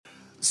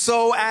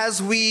So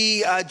as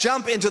we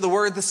jump into the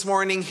Word this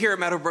morning here at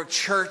Meadowbrook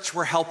Church,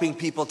 we're helping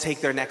people take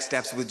their next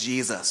steps with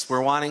Jesus.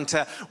 We're wanting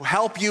to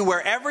help you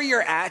wherever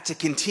you're at to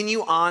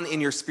continue on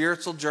in your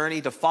spiritual journey,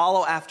 to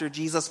follow after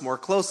Jesus more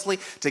closely,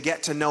 to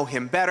get to know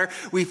Him better.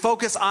 We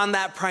focus on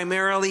that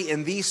primarily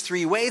in these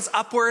three ways: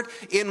 upward,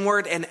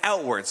 inward, and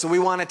outward. So we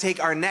want to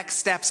take our next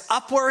steps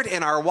upward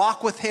in our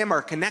walk with Him,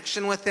 our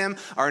connection with Him,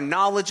 our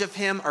knowledge of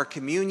Him, our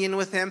communion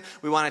with Him.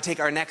 We want to take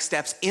our next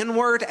steps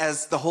inward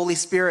as the Holy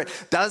Spirit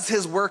does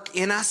His work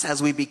in us,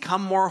 as we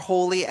become more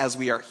holy, as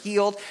we are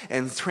healed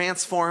and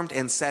transformed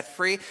and set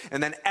free.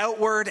 And then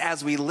outward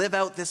as we live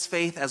out this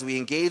faith, as we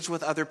engage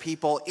with other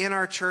people in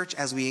our church,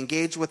 as we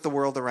engage with the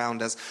world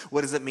around us.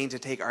 What does it mean to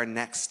take our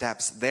next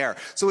steps there?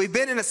 So we've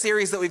been in a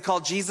series that we've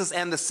called Jesus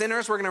and the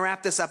Sinners. We're going to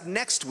wrap this up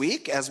next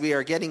week as we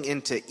are getting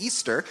into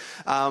Easter.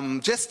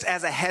 Just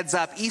as a heads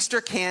up,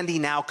 Easter candy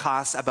now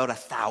costs about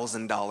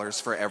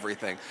 $1,000 for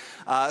everything.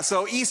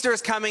 So Easter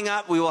is coming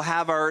up. We will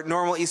have our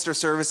normal Easter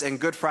service and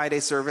Good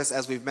Friday service,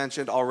 as we've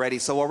mentioned already.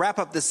 So we'll wrap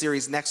up this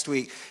series next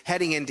week,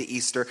 heading into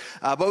Easter.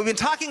 But we've been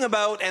talking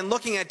about and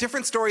looking at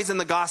different stories in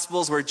the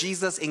Gospels where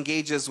Jesus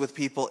engages with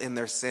people in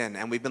their sin.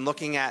 And we've been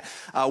looking at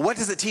what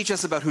does it teach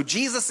us about who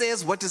Jesus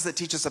is? What does it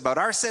teach us about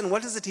our sin?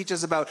 What does it teach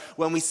us about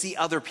when we see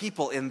other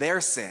people in their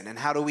sin? And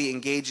how do we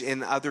engage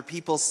in other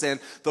people's sin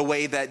the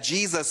way that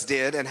Jesus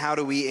did? And how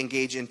do we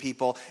engage in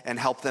people and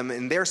help them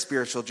in their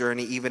spiritual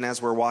journey, even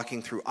as we're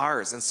walking through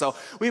ours? And so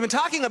we've been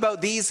talking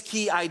about these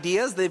key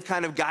ideas. They've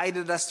kind of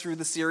guided us through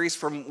the series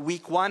from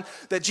week one,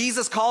 that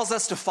Jesus calls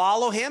us to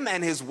follow Him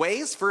and His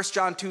ways. 1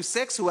 John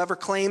 2:6, whoever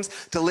claims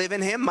to live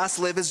in Him must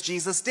live as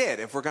Jesus did.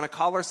 If we're going to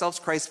call ourselves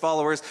Christ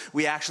followers,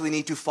 we actually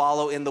need to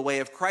follow in the way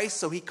of Christ.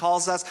 So He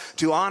calls us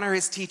to honor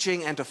His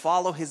teaching and to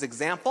follow His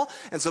example.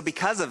 And so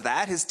because of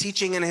that, His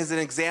teaching and His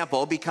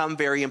example become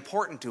very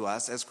important to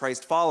us as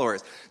Christ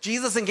followers.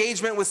 Jesus'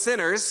 engagement with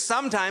sinners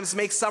sometimes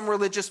makes some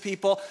religious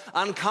people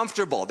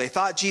uncomfortable. They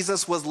thought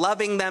Jesus was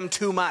loving them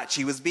too much.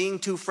 He was being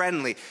too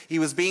friendly. He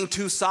was being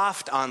too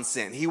soft on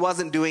sin. He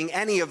wasn't doing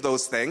any of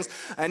those things,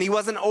 and He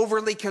wasn't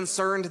overly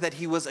concerned that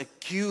He was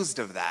accused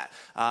of that.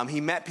 He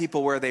met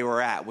people where they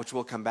were at, which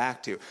we'll come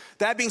back to.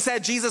 That being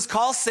said, Jesus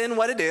calls sin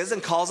what it is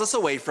and calls us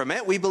away from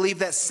it. We believe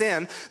that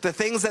sin, the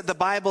things that the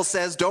Bible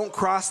says don't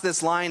cross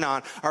this line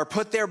on, are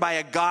put there by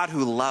a God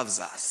who loves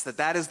us.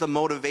 That is the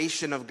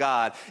motivation of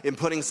God in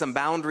putting some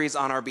boundaries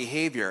on our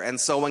behavior. And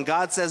so when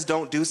God says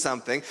don't do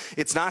something,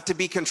 it's not to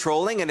be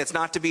controlling, and it's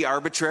not to be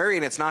arbitrary,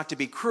 and it's not to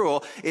be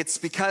cruel. It's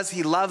because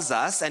He loves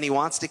us and He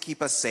wants to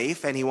keep us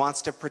safe and He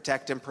wants to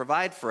protect and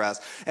provide for us.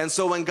 And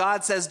so when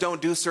God says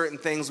don't do certain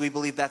things, we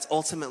believe that's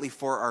ultimately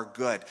for our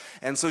good.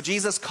 And so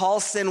Jesus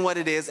calls sin what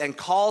it is and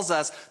calls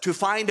us to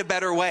find a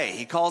better way.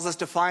 He calls us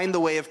to find the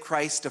way of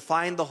Christ, to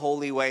find the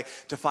holy way,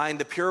 to find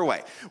the pure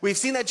way. We've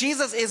seen that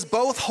Jesus is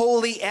both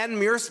holy and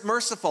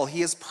merciful.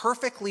 He is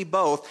perfectly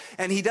both,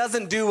 and He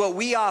doesn't do what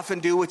we often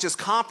do, which is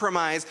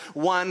compromise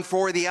one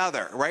for the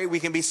other, right? We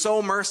can be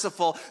so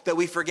merciful that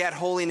we forget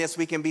holiness.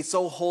 We can be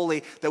so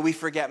holy that we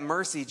forget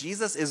mercy.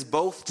 Jesus is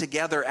both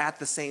together at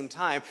the same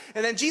time.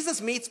 And then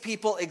Jesus meets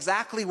people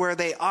exactly where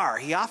they are.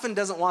 He often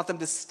doesn't want them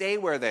to stay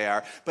where they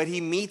are, but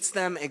He meets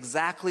them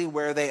exactly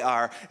where they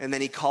are, and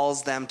then He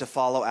calls them to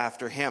follow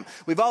after Him.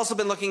 We've also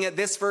been looking at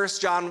this verse,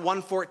 John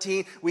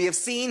 1:14. We have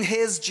seen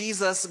His,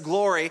 Jesus,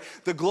 glory,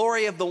 the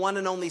glory of the one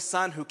and only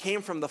Son who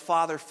came from the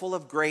Father, full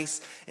of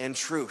grace and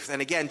truth.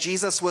 And again,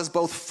 Jesus was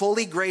both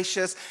fully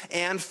gracious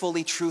and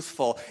fully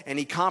truthful, and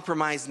He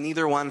compromised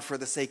neither one for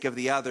the sake of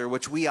the other,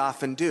 which we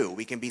often do.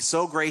 We can be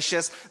so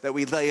gracious that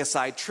we lay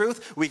aside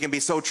truth. We can be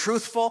so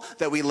truthful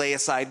that we lay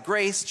aside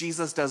grace.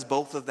 Jesus does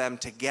both of them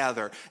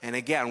together. And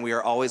again, we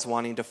are always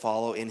wanting to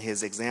follow in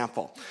His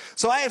example.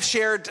 So I have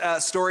shared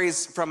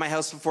stories from my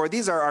house before.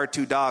 These are our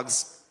two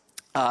dogs.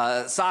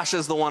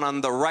 Sasha's the one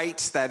on the right.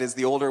 That is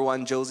the older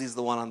one. Josie's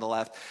the one on the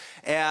left.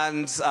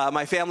 And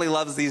my family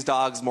loves these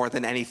dogs more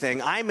than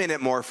anything. I'm in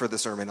it more for the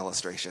sermon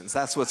illustrations.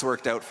 That's what's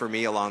worked out for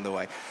me along the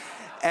way.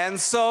 And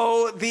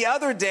so the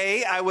other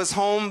day, I was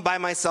home by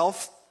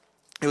myself.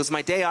 It was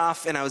my day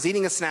off, and I was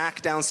eating a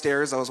snack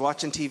downstairs. I was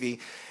watching TV,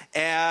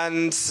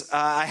 and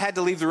I had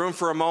to leave the room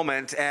for a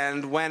moment.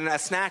 And when a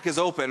snack is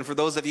open, for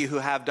those of you who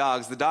have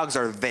dogs, the dogs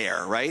are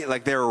there, right?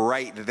 Like, they're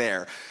right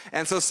there.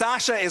 And so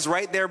Sasha is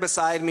right there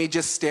beside me,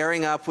 just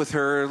staring up with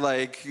her,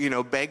 like,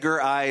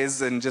 beggar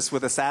eyes and just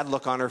with a sad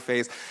look on her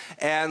face.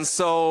 And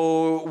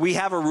so we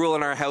have a rule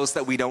in our house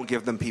that we don't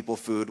give them people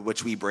food,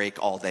 which we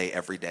break all day,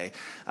 every day.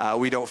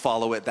 We don't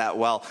follow it that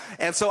well.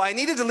 And so I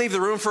needed to leave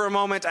the room for a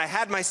moment. I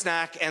had my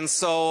snack, and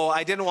so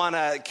I didn't want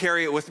to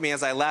carry it with me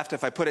as I left.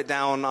 If I put it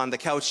down on the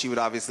couch, she would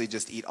obviously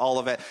just eat all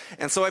of it.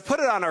 And so I put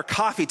it on our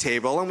coffee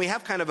table, and we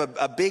have kind of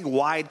a big,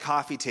 wide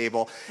coffee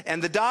table,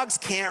 and the dogs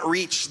can't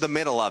reach the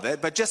middle of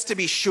it. But just to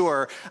be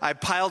sure, I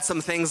piled some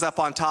things up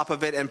on top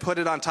of it and put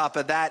it on top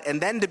of that,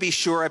 and then to be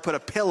sure, I put a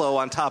pillow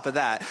on top of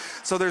that.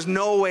 So there's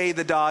no way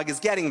the dog is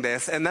getting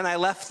this. And then I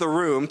left the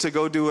room to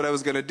go do what I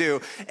was going to do,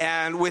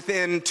 and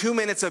within 2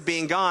 minutes of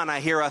being gone,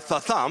 I hear a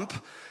thump.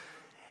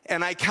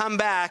 And I come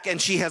back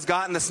and she has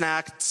gotten the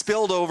snack,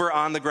 spilled over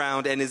on the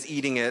ground, and is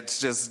eating it,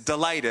 just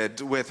delighted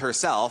with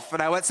herself.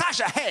 And I went,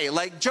 Sasha, hey,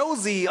 like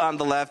Josie on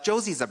the left,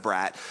 Josie's a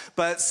brat,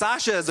 but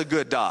Sasha is a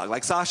good dog.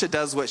 Like Sasha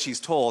does what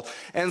she's told.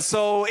 And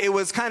so it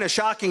was kind of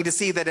shocking to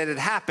see that it had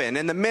happened.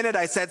 And the minute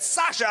I said,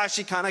 Sasha,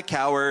 she kind of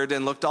cowered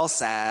and looked all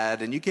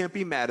sad. And you can't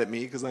be mad at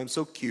me because I'm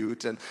so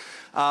cute. And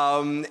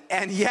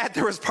yet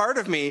there was part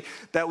of me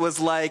that was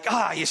like,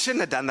 you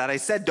shouldn't have done that. I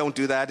said, don't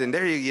do that. And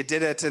there you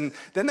did it. And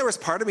then there was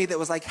part of me that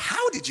was like,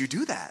 how did you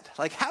do that?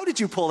 Like, how did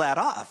you pull that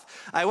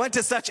off? I went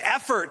to such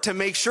effort to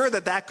make sure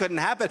that that couldn't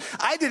happen.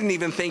 I didn't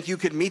even think you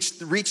could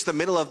reach the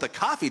middle of the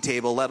coffee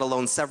table, let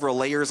alone several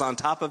layers on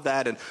top of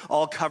that and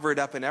all covered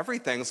up and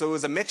everything. So it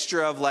was a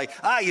mixture of like,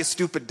 you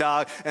stupid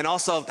dog. And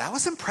also, that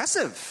was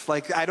impressive.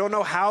 Like, I don't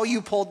know how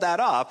you pulled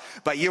that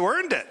off, but you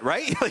earned it,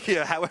 right?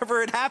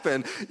 However it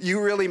happened, you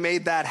really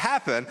made that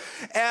happen.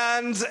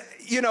 And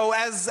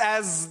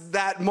as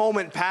that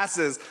moment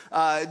passes,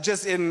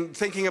 just in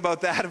thinking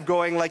about that, of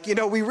going like,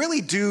 we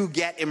really do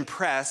get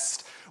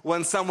impressed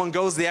when someone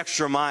goes the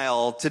extra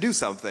mile to do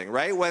something,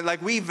 right? When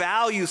we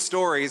value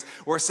stories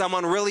where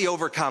someone really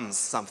overcomes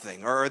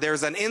something, or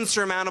there's an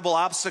insurmountable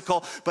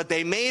obstacle, but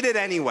they made it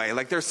anyway.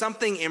 Like there's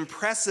something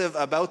impressive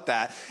about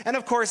that. And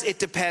of course, it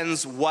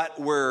depends what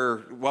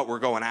we're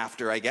going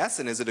after, I guess.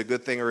 And is it a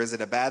good thing or is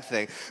it a bad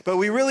thing? But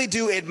we really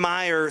do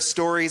admire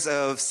stories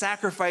of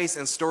sacrifice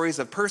and stories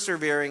of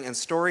persevering and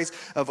stories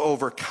of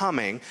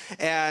overcoming.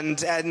 And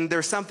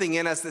there's something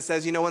in us that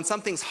says, when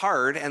something's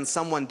hard and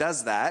someone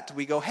does that,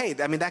 we go, hey,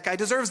 that guy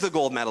deserves the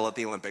gold medal at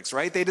the Olympics,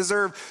 right? They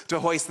deserve to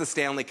hoist the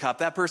Stanley Cup.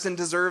 That person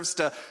deserves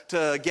to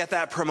get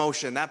that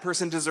promotion. That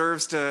person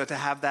deserves to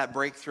have that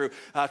breakthrough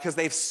because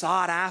they've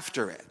sought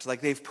after it.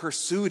 Like they've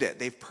pursued it.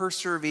 They've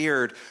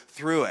persevered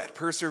through it.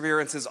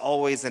 Perseverance is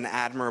always an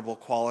admirable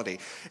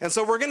quality. And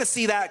so we're going to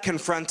see that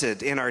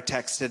confronted in our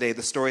text today,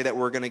 the story that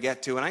we're going to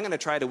get to. And I'm going to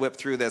try to whip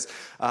through this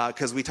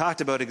because we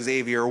talked about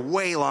Xavier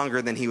way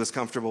longer than he was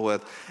comfortable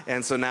with.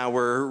 And so now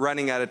we're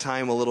running out of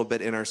time a little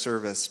bit in our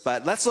service.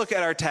 But let's look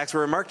at our text.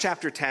 We're in Mark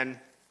chapter 10,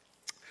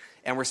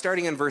 and we're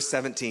starting in verse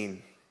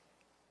 17.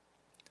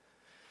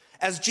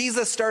 As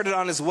Jesus started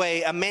on his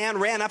way, a man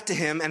ran up to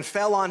him and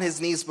fell on his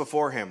knees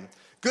before him.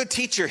 Good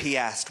teacher, he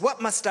asked, what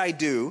must I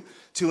do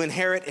to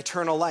inherit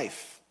eternal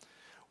life?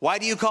 Why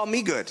do you call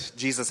me good?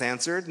 Jesus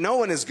answered, no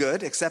one is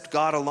good except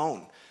God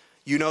alone.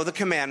 You know the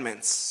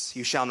commandments.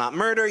 You shall not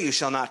murder, you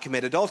shall not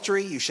commit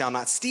adultery, you shall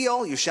not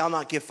steal, you shall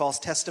not give false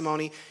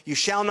testimony, you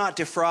shall not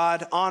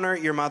defraud, honor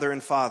your mother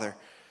and father.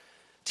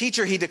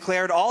 Teacher, he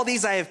declared, all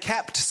these I have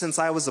kept since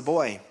I was a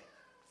boy.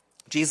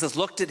 Jesus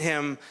looked at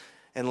him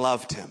and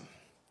loved him.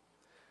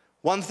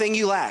 One thing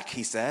you lack,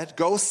 he said.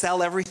 Go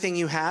sell everything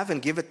you have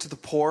and give it to the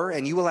poor,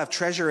 and you will have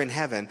treasure in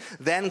heaven.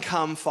 Then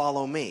come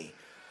follow me.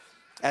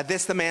 At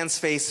this, the man's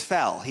face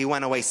fell. He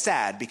went away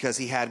sad because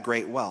he had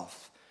great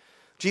wealth.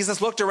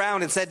 Jesus looked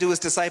around and said to his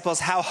disciples,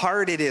 how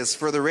hard it is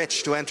for the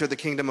rich to enter the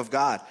kingdom of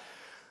God.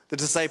 The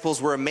disciples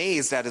were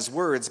amazed at his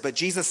words, but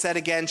Jesus said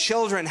again,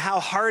 children, how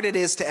hard it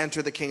is to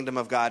enter the kingdom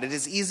of God. It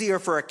is easier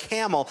for a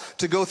camel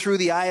to go through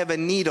the eye of a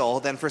needle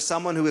than for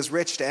someone who is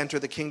rich to enter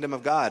the kingdom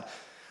of God.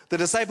 The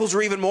disciples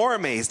were even more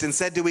amazed and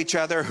said to each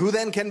other, who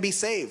then can be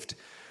saved?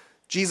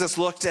 Jesus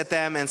looked at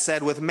them and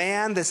said, with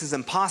man this is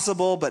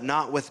impossible, but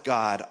not with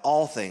God.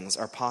 All things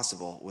are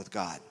possible with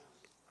God.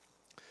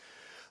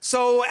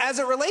 So as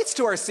it relates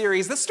to our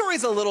series, this story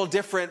is a little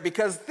different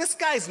because this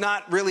guy's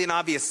not really an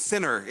obvious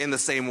sinner in the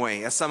same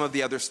way as some of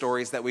the other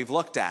stories that we've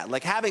looked at.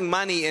 Like having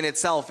money in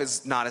itself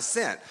is not a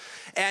sin.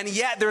 And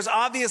yet there's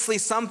obviously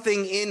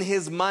something in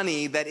his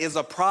money that is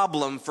a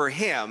problem for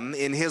him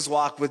in his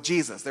walk with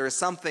Jesus. There is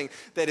something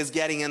that is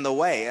getting in the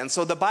way. And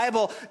so the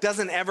Bible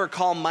doesn't ever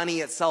call money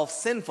itself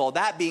sinful.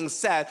 That being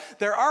said,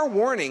 there are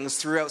warnings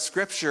throughout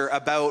Scripture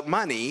about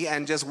money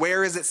and just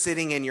where is it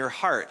sitting in your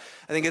heart.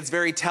 I think it's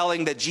very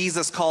telling that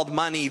Jesus called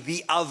money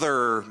the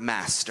other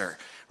master.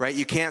 Right?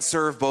 You can't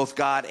serve both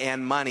God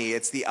and money.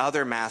 It's the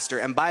other master.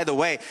 And by the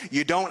way,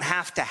 you don't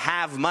have to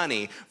have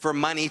money for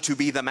money to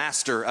be the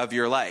master of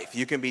your life.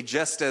 You can be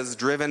just as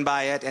driven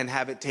by it and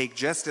have it take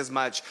just as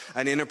much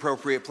an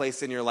inappropriate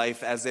place in your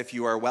life as if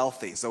you are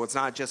wealthy. So it's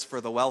not just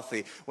for the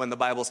wealthy when the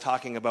Bible's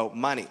talking about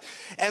money.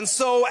 And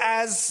so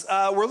as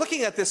we're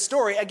looking at this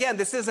story, again,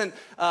 this isn't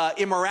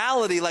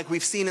immorality like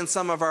we've seen in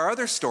some of our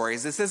other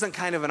stories. This isn't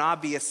kind of an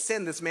obvious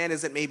sin. This man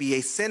isn't maybe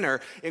a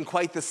sinner in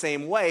quite the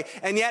same way.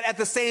 And yet at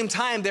the same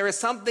time, there is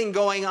something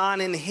going on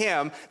in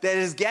him that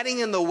is getting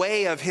in the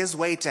way of his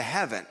way to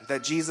heaven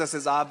that Jesus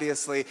is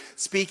obviously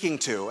speaking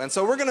to. And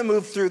so we're going to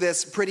move through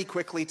this pretty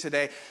quickly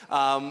today.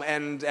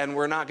 And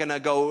we're not going to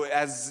go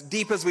as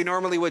deep as we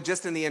normally would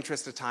just in the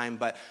interest of time,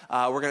 but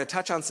we're going to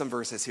touch on some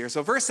verses here.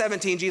 So verse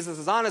 17, Jesus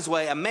is on his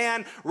way. A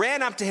man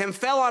ran up to him,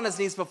 fell on his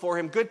knees before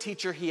him. Good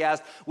teacher, he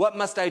asked, what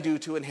must I do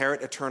to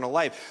inherit eternal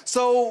life?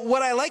 So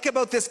what I like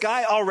about this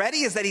guy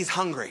already is that he's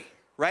hungry.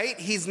 right?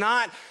 He's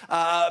not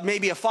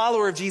maybe a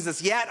follower of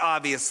Jesus yet,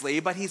 obviously,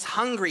 but he's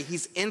hungry,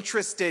 he's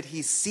interested,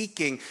 he's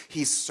seeking,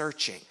 he's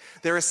searching.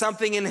 There is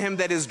something in him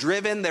that is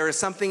driven. There is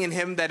something in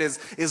him that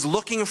is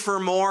looking for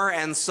more.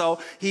 And so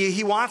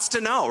he wants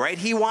to know, right?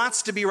 He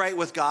wants to be right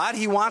with God.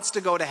 He wants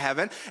to go to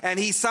heaven. And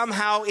he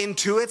somehow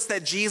intuits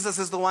that Jesus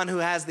is the one who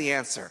has the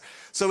answer.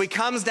 So he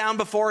comes down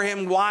before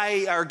him,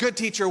 why, our good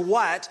teacher,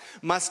 what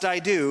must I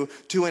do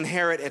to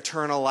inherit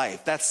eternal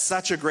life? That's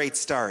such a great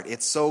start.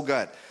 It's so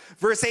good.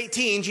 Verse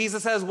 18,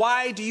 Jesus says,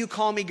 why do you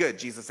call me good?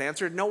 Jesus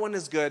answered, no one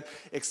is good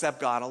except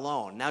God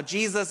alone. Now,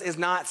 Jesus is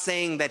not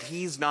saying that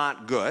he's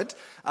not good.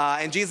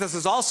 And Jesus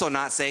is also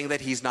not saying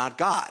that he's not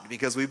God,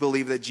 because we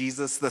believe that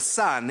Jesus, the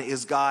Son,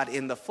 is God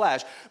in the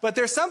flesh. But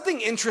there's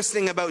something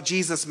interesting about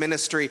Jesus'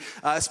 ministry,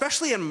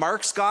 especially in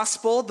Mark's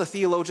gospel. The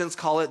theologians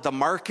call it the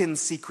Markan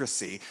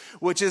secrecy,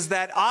 which is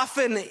that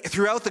often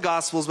throughout the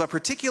gospels, but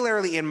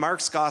particularly in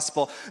Mark's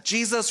gospel,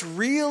 Jesus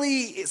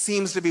really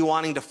seems to be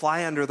wanting to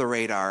fly under the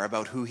radar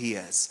about who he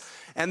is.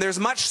 And there's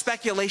much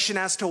speculation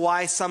as to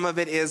why. Some of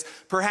it is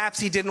perhaps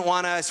he didn't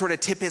want to sort of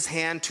tip his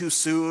hand too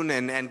soon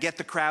and get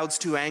the crowds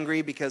too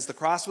angry because the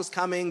cross was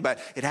coming, but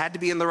it had to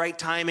be in the right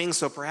timing.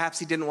 So perhaps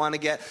he didn't want to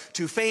get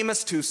too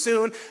famous too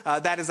soon.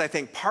 That is, I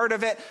think, part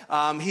of it.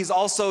 He's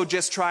also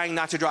just trying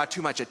not to draw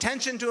too much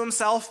attention to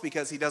himself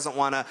because he doesn't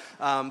want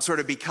to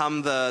sort of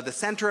become the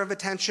center of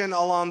attention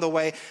along the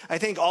way. I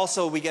think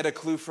also we get a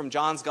clue from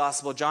John's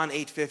gospel, John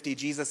 8:50.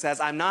 Jesus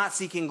says, I'm not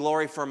seeking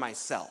glory for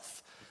myself.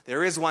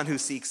 There is one who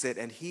seeks it,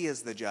 and he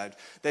is the judge.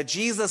 That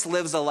Jesus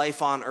lives a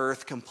life on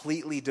earth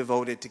completely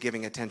devoted to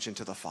giving attention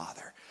to the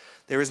Father.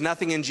 There is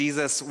nothing in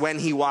Jesus when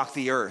he walked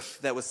the earth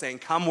that was saying,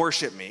 come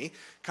worship me,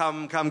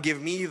 come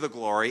give me the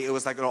glory. It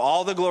was like,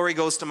 all the glory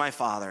goes to my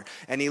Father.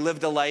 And he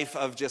lived a life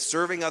of just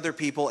serving other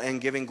people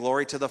and giving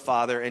glory to the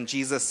Father. And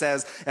Jesus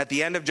says at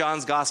the end of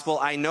John's gospel,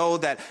 I know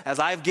that as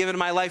I've given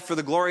my life for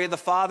the glory of the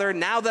Father,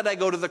 now that I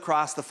go to the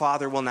cross, the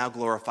Father will now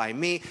glorify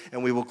me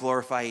and we will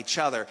glorify each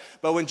other.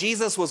 But when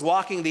Jesus was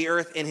walking the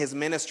earth in his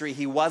ministry,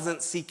 he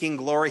wasn't seeking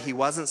glory. He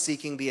wasn't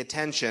seeking the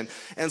attention.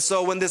 And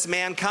so when this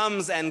man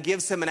comes and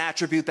gives him an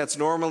attribute that's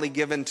normally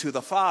given to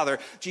the Father,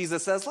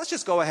 Jesus says, let's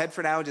just go ahead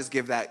for now and just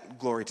give that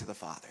glory to the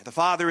Father. The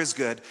Father is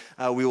good.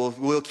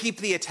 We'll keep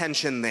the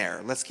attention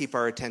there. Let's keep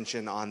our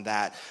attention on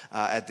that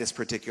at this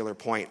particular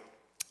point.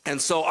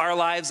 And so our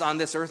lives on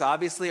this earth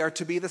obviously are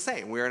to be the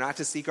same. We are not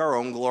to seek our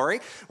own glory.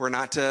 We're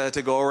not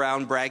to go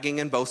around bragging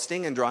and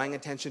boasting and drawing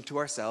attention to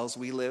ourselves.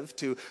 We live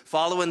to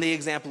follow in the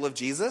example of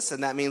Jesus,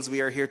 and that means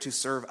we are here to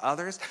serve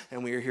others,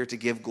 and we are here to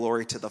give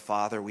glory to the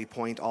Father. We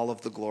point all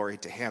of the glory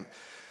to him.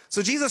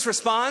 So Jesus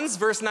responds,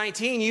 verse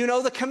 19, you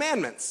know the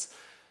commandments.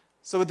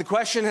 So the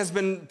question has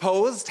been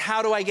posed,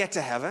 how do I get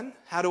to heaven?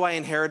 How do I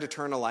inherit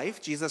eternal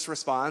life? Jesus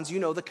responds, you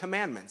know the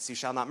commandments. You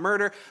shall not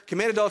murder,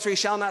 commit adultery,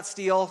 shall not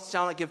steal,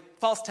 shall not give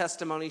false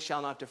testimony,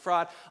 shall not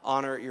defraud,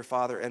 honor your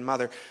father and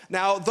mother.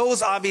 Now,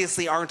 those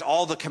obviously aren't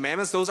all the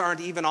commandments. Those aren't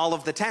even all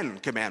of the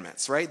 10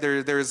 commandments, right?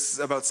 There's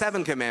about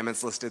 7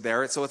 commandments listed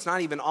there, so it's not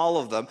even all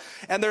of them.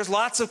 And there's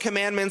lots of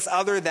commandments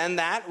other than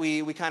that.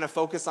 We kind of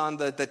focus on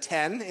the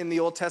 10 in the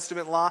Old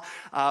Testament law,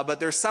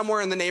 but there's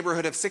somewhere in the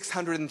neighborhood of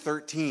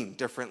 613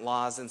 different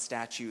laws and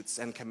statutes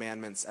and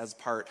commandments as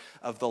part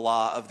of the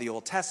law of the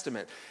Old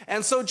Testament.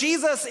 And so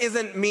Jesus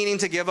isn't meaning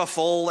to give a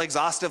full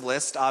exhaustive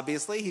list,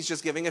 obviously. He's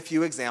just giving a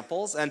few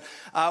examples. And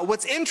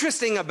what's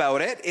interesting about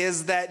it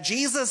is that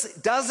Jesus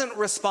doesn't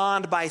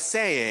respond by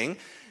saying,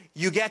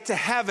 you get to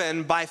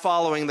heaven by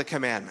following the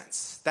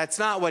commandments. That's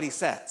not what he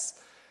says.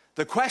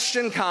 The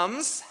question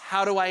comes,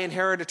 how do I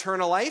inherit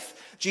eternal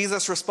life?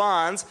 Jesus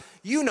responds,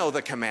 you know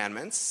the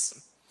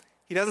commandments.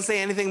 He doesn't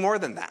say anything more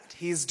than that.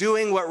 He's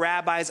doing what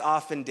rabbis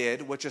often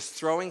did, which is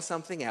throwing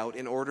something out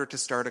in order to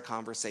start a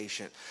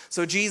conversation.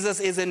 So Jesus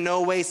is in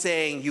no way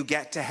saying you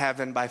get to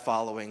heaven by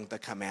following the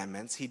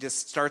commandments. He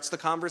just starts the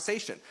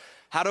conversation.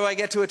 How do I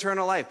get to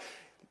eternal life?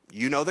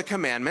 You know the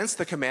commandments.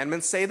 The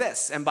commandments say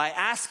this. And by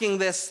asking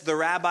this, the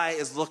rabbi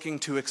is looking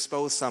to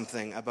expose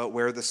something about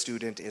where the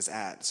student is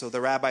at. So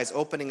the rabbi is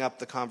opening up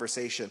the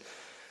conversation.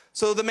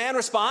 So the man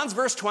responds,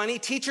 verse 20,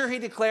 teacher, he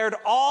declared,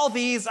 all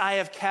these I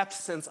have kept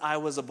since I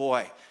was a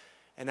boy.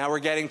 And now we're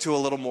getting to a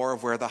little more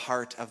of where the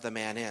heart of the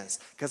man is.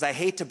 Because I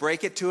hate to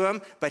break it to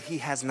him, but he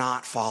has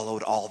not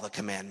followed all the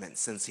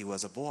commandments since he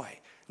was a boy.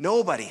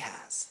 Nobody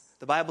has.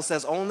 The Bible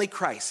says only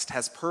Christ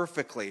has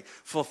perfectly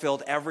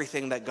fulfilled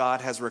everything that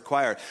God has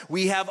required.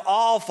 We have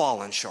all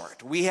fallen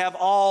short. We have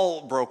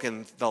all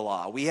broken the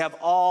law. We have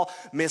all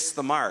missed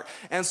the mark.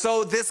 And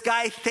so this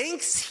guy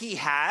thinks he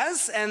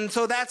has, and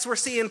so that's we're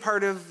seeing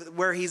part of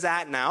where he's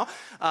at now,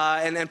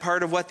 and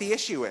part of what the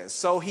issue is.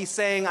 So he's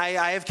saying,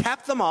 I have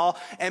kept them all,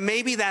 and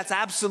maybe that's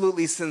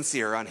absolutely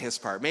sincere on his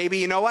part. Maybe,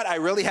 you know what, I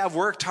really have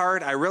worked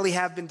hard, I really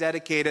have been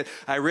dedicated,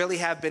 I really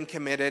have been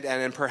committed,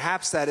 and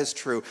perhaps that is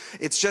true.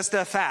 It's just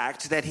a fact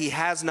fact that he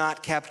has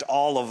not kept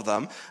all of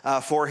them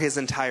for his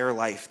entire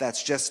life.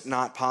 That's just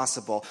not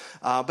possible.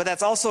 But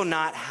that's also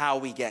not how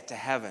we get to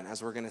heaven,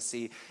 as we're going to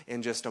see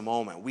in just a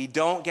moment. We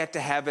don't get to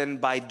heaven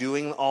by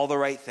doing all the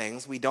right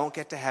things. We don't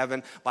get to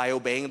heaven by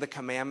obeying the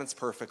commandments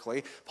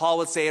perfectly. Paul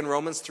would say in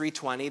Romans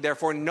 3:20,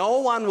 therefore no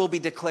one will be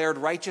declared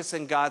righteous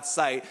in God's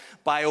sight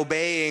by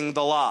obeying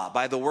the law,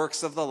 by the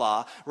works of the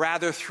law.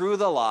 Rather, through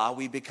the law,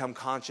 we become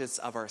conscious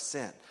of our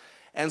sin.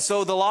 And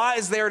so the law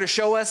is there to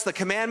show us, the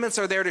commandments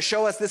are there to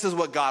show us this is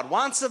what God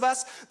wants of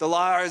us. The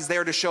law is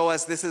there to show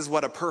us this is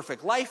what a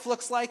perfect life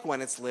looks like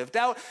when it's lived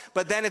out.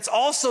 But then it's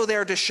also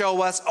there to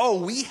show us,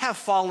 oh, we have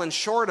fallen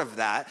short of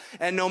that.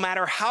 And no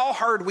matter how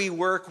hard we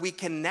work, we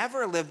can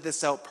never live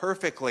this out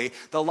perfectly.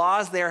 The law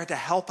is there to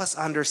help us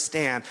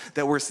understand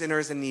that we're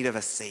sinners in need of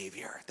a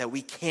Savior, that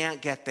we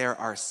can't get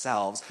there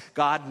ourselves.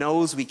 God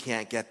knows we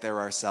can't get there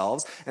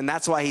ourselves. And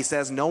that's why he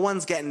says no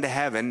one's getting to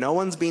heaven. No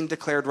one's being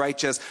declared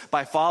righteous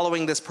by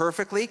following this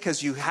perfectly,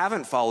 because you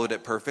haven't followed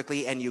it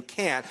perfectly and you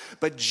can't.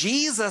 But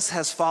Jesus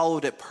has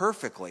followed it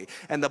perfectly.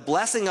 And the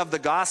blessing of the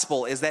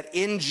gospel is that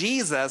in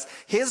Jesus,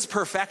 his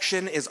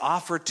perfection is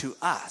offered to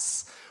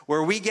us,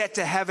 where we get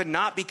to heaven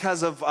not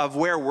because of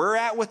where we're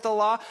at with the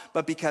law,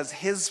 but because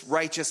his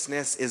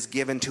righteousness is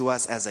given to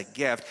us as a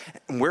gift.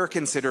 And we're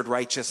considered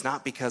righteous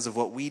not because of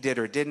what we did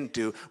or didn't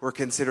do. We're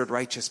considered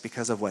righteous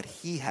because of what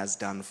he has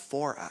done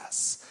for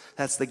us.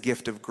 That's the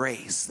gift of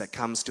grace that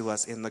comes to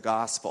us in the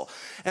gospel.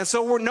 And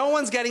so no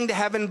one's getting to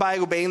heaven by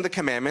obeying the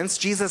commandments.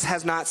 Jesus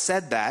has not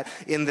said that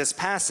in this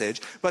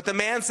passage. But the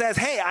man says,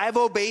 hey, I've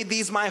obeyed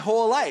these my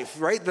whole life,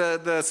 right?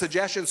 The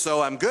suggestion,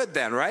 so I'm good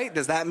then, right?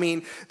 Does that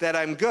mean that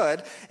I'm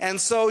good? And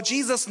so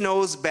Jesus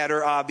knows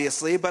better,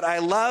 obviously. But I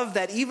love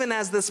that even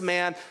as this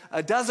man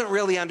doesn't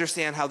really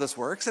understand how this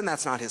works, and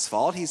that's not his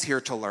fault. He's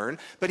here to learn.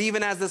 But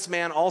even as this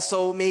man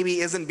also maybe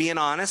isn't being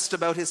honest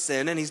about his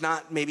sin, and he's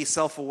not maybe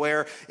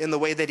self-aware in the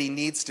way that he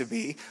needs to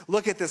be.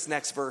 Look at this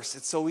next verse.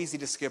 It's so easy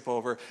to skip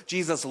over.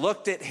 Jesus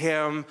looked at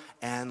him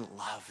and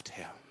loved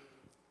him.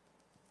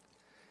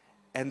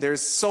 And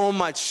there's so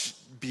much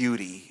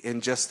beauty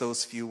in just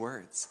those few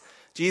words.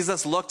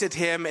 Jesus looked at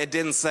him and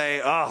didn't say,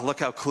 oh,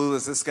 look how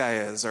clueless this guy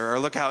is, or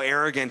look how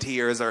arrogant he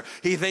is, or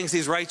he thinks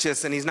he's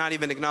righteous and he's not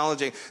even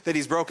acknowledging that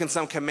he's broken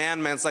some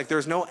commandments. Like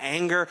there's no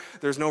anger,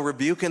 there's no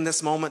rebuke in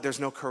this moment, there's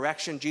no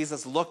correction.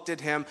 Jesus looked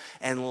at him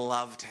and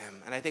loved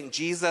him. And I think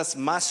Jesus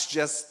must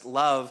just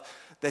love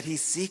that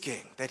he's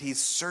seeking, that he's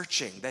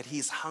searching, that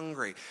he's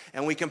hungry.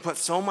 And we can put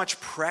so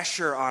much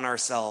pressure on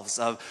ourselves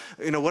of,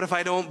 what if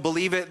I don't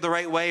believe it the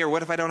right way? Or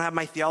what if I don't have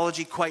my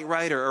theology quite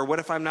right? Or what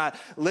if I'm not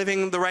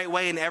living the right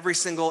way in every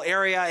single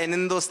area? And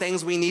in those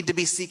things, we need to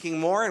be seeking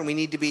more, and we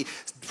need to be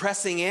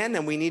pressing in,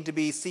 and we need to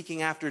be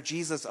seeking after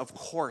Jesus. Of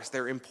course,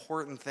 they're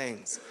important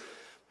things.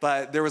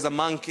 But there was a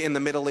monk in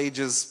the Middle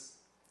Ages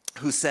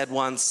who said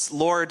once,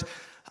 Lord,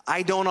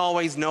 I don't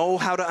always know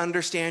how to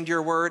understand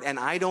your word, and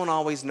I don't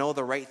always know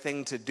the right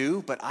thing to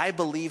do, but I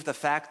believe the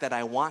fact that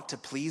I want to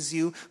please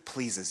you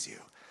pleases you.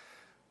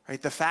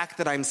 Right? The fact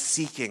that I'm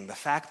seeking, the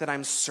fact that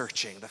I'm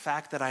searching, the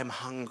fact that I'm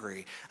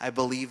hungry, I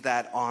believe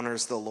that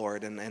honors the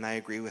Lord, and I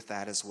agree with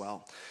that as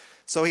well.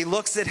 So he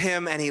looks at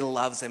him and he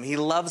loves him. He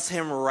loves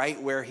him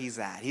right where he's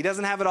at. He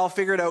doesn't have it all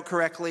figured out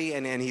correctly,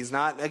 and he's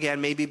not,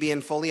 again, maybe being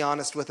fully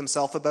honest with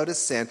himself about his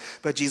sin,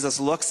 but Jesus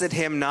looks at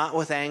him not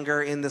with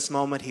anger in this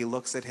moment. He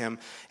looks at him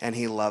and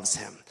he loves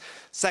him.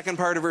 Second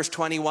part of verse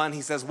 21,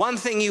 he says, one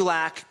thing you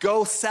lack,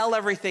 go sell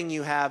everything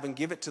you have and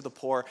give it to the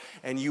poor,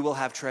 and you will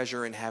have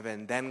treasure in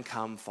heaven. Then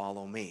come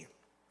follow me.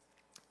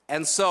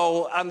 And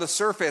so on the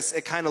surface,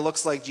 it kind of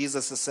looks like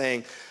Jesus is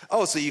saying,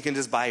 oh, so you can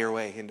just buy your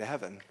way into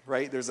heaven,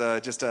 right? There's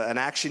an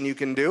action you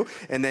can do,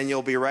 and then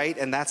you'll be right.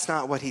 And that's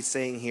not what he's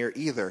saying here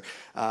either,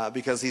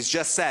 because he's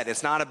just said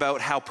it's not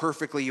about how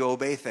perfectly you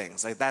obey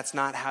things. Like, that's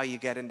not how you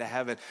get into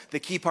heaven. The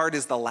key part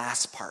is the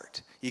last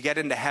part. You get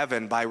into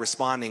heaven by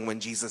responding when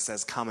Jesus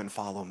says, come and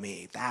follow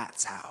me.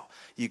 That's how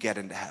you get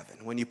into heaven.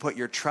 When you put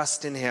your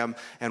trust in him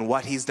and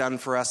what he's done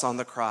for us on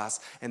the cross,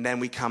 and then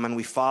we come and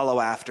we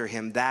follow after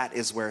him, that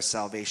is where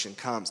salvation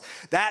comes.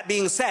 That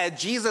being said,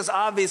 Jesus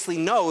obviously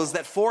knows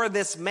that for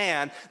this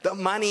man, the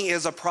money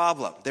is a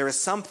problem. There is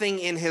something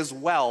in his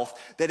wealth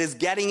that is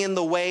getting in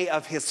the way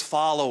of his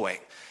following.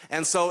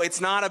 And so it's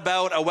not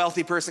about a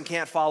wealthy person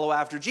can't follow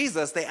after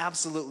Jesus. They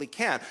absolutely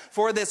can.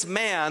 For this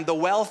man, the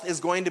wealth is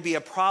going to be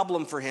a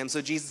problem for him.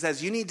 So Jesus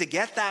says, you need to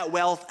get that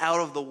wealth out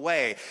of the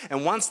way.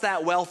 And once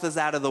that wealth is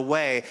out of the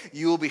way,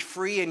 you will be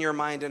free in your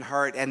mind and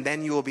heart, and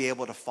then you will be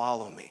able to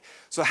follow me.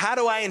 So how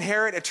do I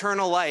inherit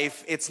eternal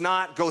life? It's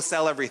not go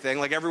sell everything.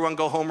 Like everyone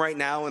go home right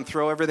now and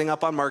throw everything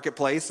up on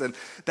Marketplace. And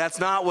that's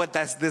not what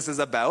this is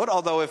about.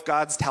 Although if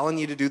God's telling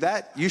you to do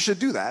that, you should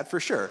do that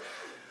for sure.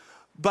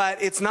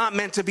 But it's not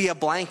meant to be a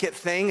blanket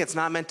thing. It's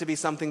not meant to be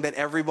something that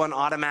everyone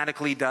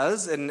automatically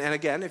does. And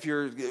again, if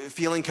you're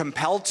feeling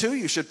compelled to,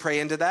 you should pray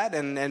into that.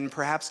 And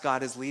perhaps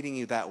God is leading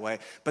you that way.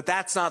 But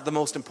that's not the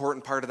most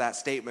important part of that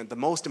statement. The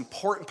most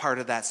important part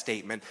of that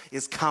statement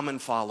is come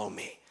and follow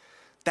me.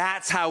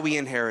 That's how we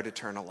inherit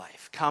eternal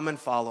life. Come and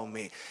follow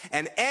me.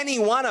 And any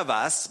one of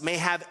us may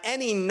have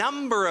any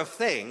number of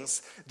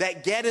things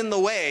that get in the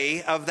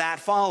way of that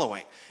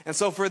following. And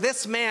so for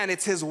this man,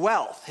 it's his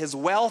wealth. His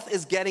wealth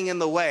is getting in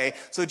the way.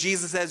 So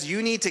Jesus says,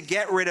 you need to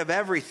get rid of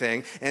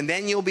everything, and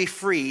then you'll be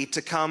free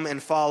to come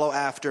and follow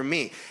after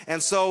me.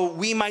 And so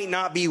we might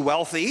not be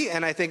wealthy,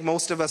 and I think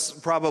most of us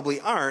probably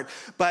aren't,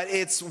 but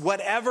it's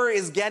whatever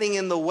is getting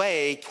in the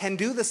way can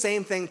do the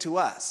same thing to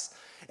us.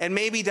 And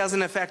maybe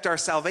doesn't affect our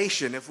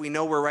salvation if we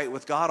know we're right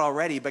with God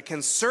already, but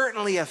can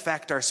certainly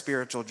affect our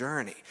spiritual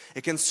journey.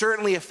 It can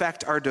certainly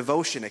affect our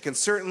devotion. It can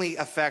certainly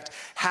affect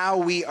how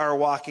we are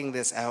walking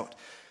this out.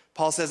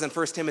 Paul says in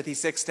 1 Timothy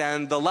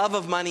 6:10, the love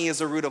of money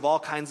is a root of all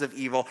kinds of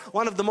evil.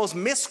 One of the most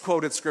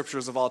misquoted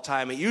scriptures of all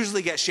time. It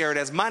usually gets shared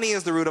as money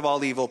is the root of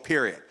all evil,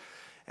 period.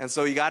 And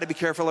so you got to be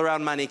careful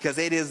around money because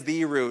it is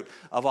the root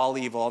of all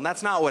evil. And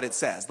that's not what it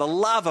says. The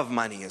love of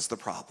money is the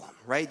problem,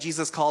 right?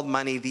 Jesus called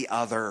money the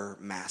other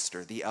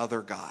master, the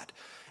other God.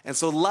 And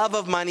so love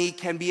of money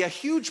can be a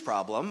huge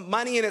problem.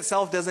 Money in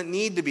itself doesn't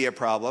need to be a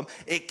problem.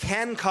 It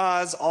can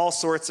cause all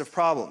sorts of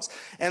problems.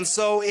 And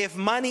so if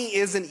money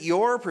isn't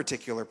your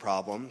particular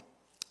problem,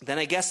 then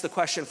I guess the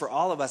question for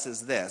all of us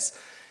is this,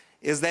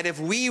 is that if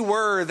we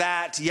were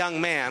that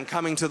young man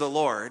coming to the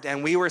Lord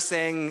and we were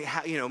saying,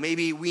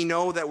 maybe we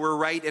know that we're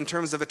right in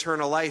terms of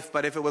eternal life,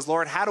 but if it was,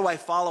 Lord, how do I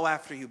follow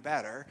after you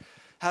better?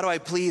 How do I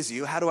please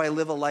you? How do I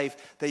live a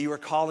life that you are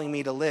calling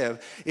me to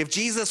live? If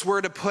Jesus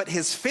were to put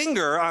his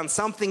finger on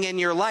something in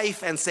your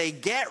life and say,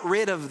 get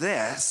rid of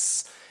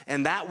this,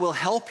 and that will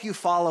help you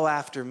follow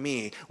after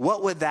me,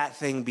 what would that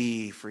thing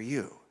be for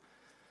you?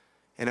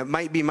 And it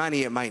might be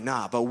money, it might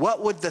not. But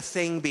what would the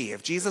thing be?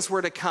 If Jesus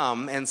were to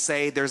come and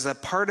say, there's a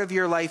part of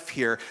your life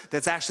here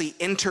that's actually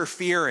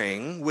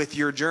interfering with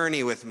your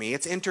journey with me.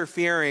 It's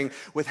interfering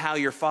with how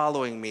you're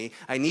following me.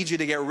 I need you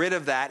to get rid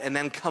of that and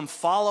then come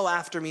follow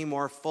after me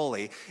more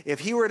fully.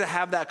 If he were to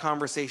have that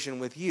conversation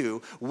with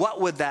you,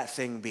 what would that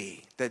thing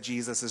be that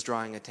Jesus is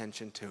drawing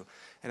attention to?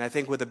 And I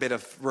think with a bit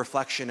of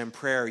reflection and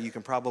prayer, you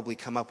can probably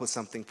come up with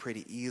something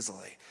pretty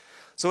easily.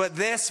 So at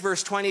this,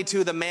 verse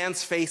 22, the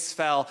man's face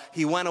fell.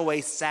 He went away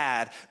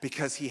sad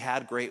because he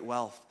had great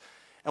wealth.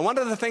 And one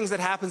of the things that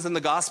happens in the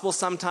gospel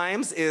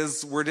sometimes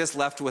is we're just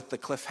left with the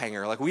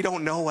cliffhanger. Like we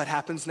don't know what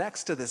happens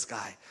next to this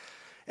guy.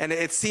 And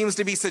it seems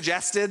to be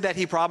suggested that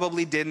he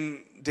probably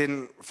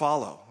didn't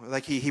follow.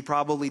 Like he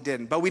probably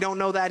didn't. But we don't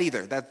know that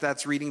either.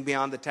 That's reading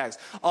beyond the text.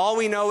 All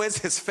we know is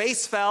his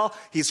face fell.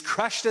 He's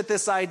crushed at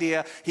this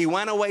idea. He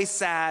went away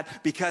sad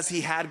because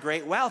he had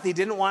great wealth. He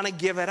didn't want to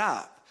give it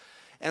up.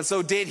 And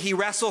so did he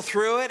wrestle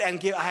through it and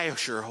give? I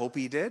sure hope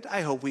he did.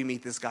 I hope we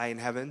meet this guy in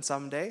heaven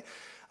someday.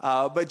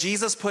 But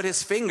Jesus put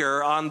his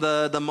finger on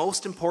the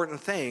most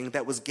important thing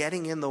that was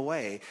getting in the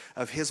way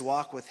of his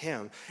walk with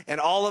him.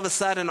 And all of a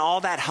sudden, all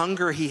that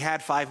hunger he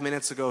had 5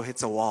 minutes ago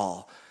hits a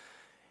wall.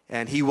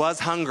 And he was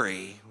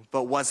hungry,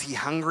 but was he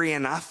hungry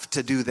enough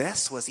to do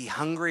this? Was he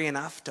hungry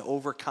enough to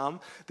overcome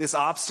this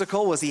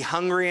obstacle? Was he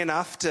hungry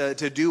enough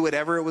to do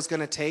whatever it was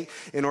going to take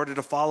in order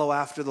to follow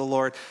after the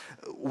Lord?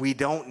 We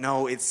don't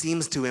know. It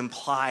seems to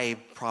imply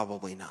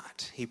probably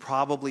not. He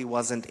probably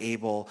wasn't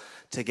able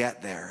to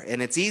get there.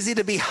 And it's easy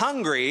to be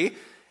hungry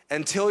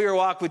until your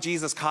walk with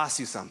Jesus costs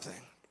you something.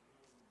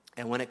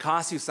 And when it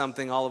costs you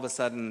something, all of a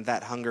sudden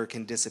that hunger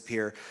can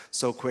disappear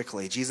so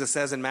quickly. Jesus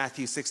says in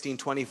Matthew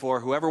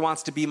 16:24, whoever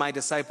wants to be my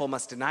disciple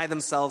must deny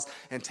themselves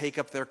and take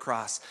up their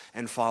cross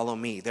and follow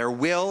me. There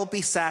will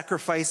be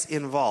sacrifice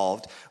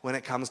involved when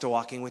it comes to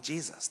walking with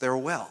Jesus. There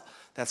will.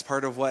 That's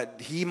part of what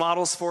he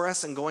models for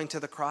us and going to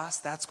the cross.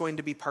 That's going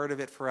to be part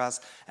of it for us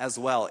as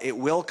well. It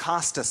will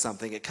cost us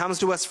something. It comes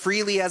to us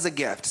freely as a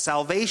gift.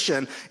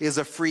 Salvation is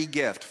a free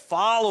gift.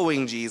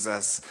 Following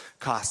Jesus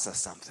costs us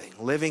something.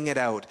 Living it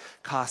out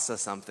costs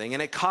us something.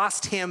 And it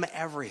cost him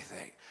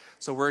everything.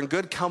 So we're in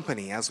good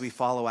company as we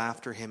follow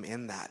after him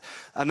in that.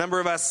 A number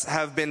of us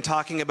have been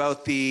talking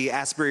about the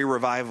Asbury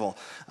Revival.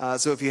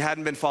 So if you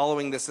hadn't been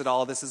following this at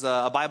all, this is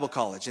a Bible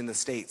college in the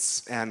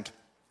States. And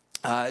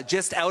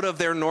just out of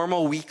their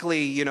normal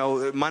weekly,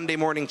 Monday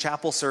morning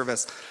chapel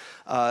service,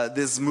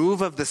 this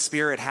move of the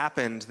Spirit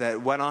happened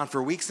that went on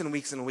for weeks and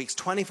weeks and weeks,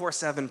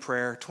 24/7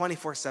 prayer,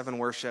 24/7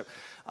 worship.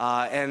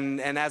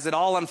 And as it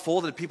all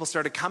unfolded, people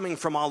started coming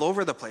from all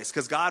over the place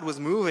because God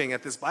was moving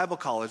at this Bible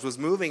college, was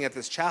moving at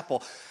this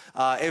chapel.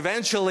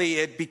 Eventually,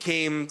 it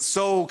became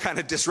so kind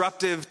of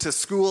disruptive to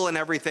school and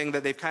everything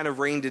that they've kind of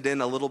reined it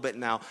in a little bit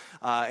now.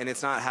 And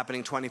it's not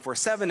happening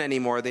 24/7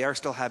 anymore. They are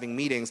still having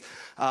meetings.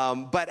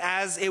 But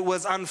as it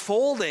was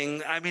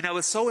unfolding, I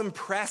was so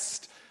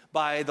impressed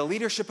by the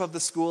leadership of the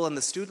school and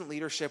the student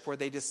leadership where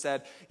they just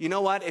said, you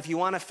know what, if you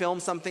want to film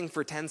something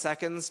for 10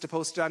 seconds to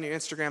post it on your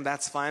Instagram,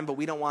 that's fine, but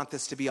we don't want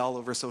this to be all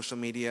over social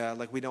media.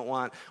 Like we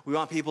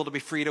want people to be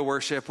free to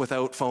worship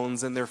without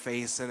phones in their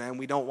face, and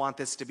we don't want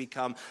this to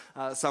become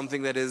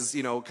something that is,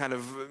 kind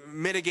of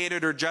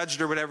mitigated or judged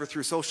or whatever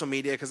through social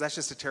media, because that's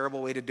just a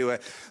terrible way to do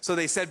it. So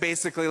they said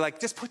basically,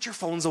 just put your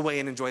phones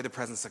away and enjoy the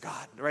presence of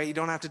God, right? You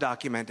don't have to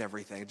document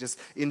everything. Just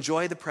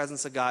enjoy the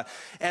presence of God.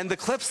 And the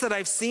clips that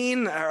I've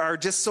seen are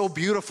just so so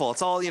beautiful.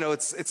 It's all,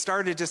 it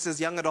started just as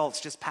young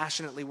adults, just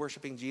passionately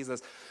worshiping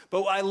Jesus.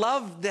 But I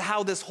love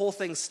how this whole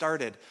thing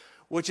started,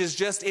 which is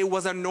it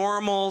was a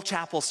normal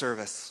chapel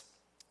service.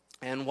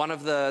 And one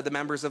of the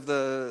members of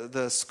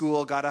the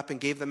school got up and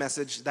gave the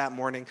message that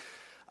morning.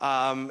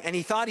 And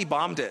he thought he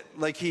bombed it.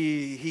 Like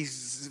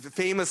he's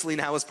famously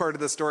now, as part of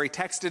the story,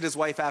 texted his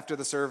wife after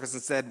the service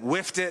and said,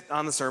 "Whiffed it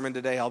on the sermon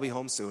today. I'll be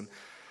home soon."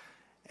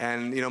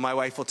 And, my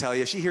wife will tell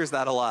you, she hears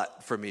that a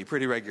lot from me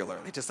pretty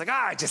regularly. Just like,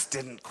 I just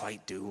didn't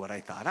quite do what I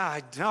thought.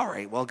 All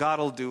right, well, God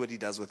will do what he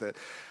does with it.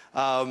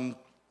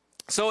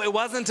 So it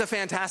wasn't a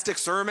fantastic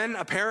sermon,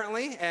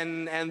 apparently,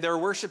 and their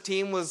worship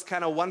team was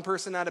kind of one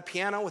person at a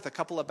piano with a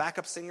couple of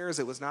backup singers.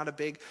 It was not a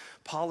big,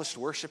 polished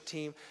worship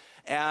team.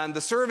 And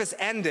the service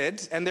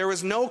ended, and there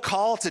was no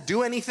call to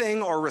do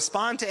anything or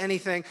respond to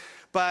anything,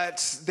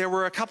 but there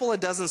were a couple of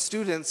dozen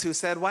students who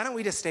said, why don't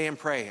we just stay and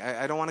pray?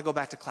 I don't want to go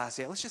back to class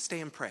yet. Let's just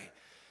stay and pray.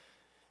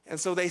 And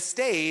so they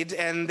stayed,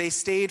 and they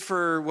stayed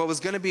for what was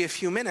going to be a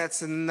few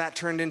minutes, and that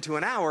turned into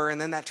an hour,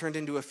 and then that turned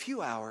into a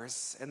few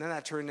hours, and then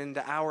that turned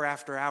into hour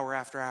after hour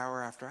after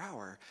hour after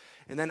hour.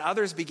 And then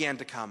others began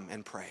to come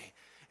and pray.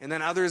 And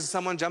then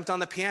someone jumped on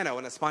the piano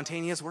and a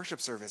spontaneous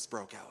worship service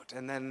broke out.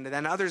 And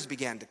then others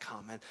began to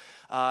come.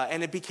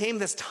 And it became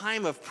this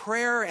time of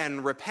prayer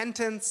and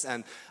repentance.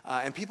 And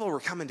people were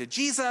coming to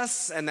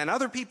Jesus. And then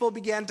other people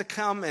began to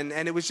come. And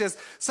it was just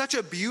such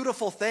a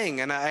beautiful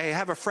thing. And I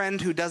have a friend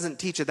who doesn't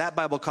teach at that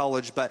Bible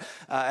college, but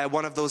at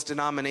one of those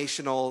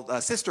denominational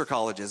sister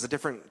colleges, a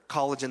different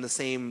college in the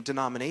same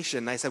denomination.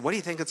 And I said, what do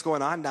you think is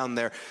going on down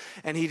there?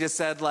 And he just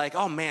said, like,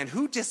 oh man,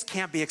 who just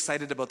can't be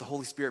excited about the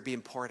Holy Spirit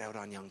being poured out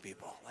on young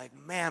people? Like,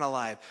 man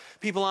alive.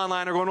 People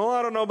online are going, oh,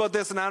 I don't know about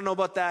this and I don't know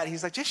about that.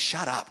 He's like, just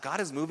shut up.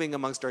 God is moving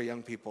amongst our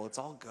young people. It's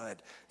all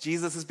good.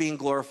 Jesus is being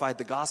glorified.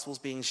 The gospel is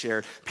being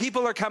shared.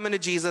 People are coming to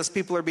Jesus.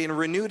 People are being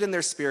renewed in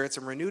their spirits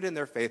and renewed in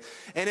their faith.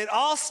 And it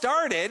all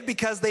started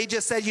because they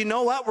just said, you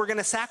know what? We're going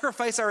to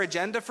sacrifice our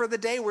agenda for the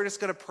day. We're just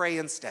going to pray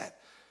instead.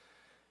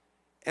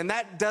 And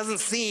that doesn't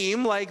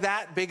seem like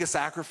that big a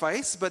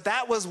sacrifice, but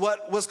that was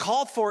what was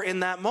called for in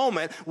that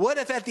moment. What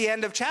if at the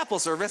end of chapel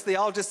service, they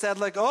all just said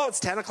like, oh,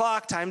 it's 10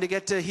 o'clock, time to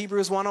get to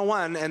Hebrews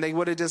 101, and they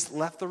would have just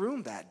left the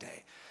room that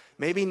day?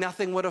 Maybe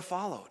nothing would have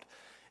followed.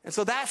 And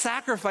so that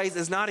sacrifice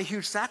is not a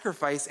huge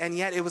sacrifice, and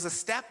yet it was a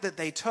step that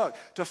they took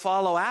to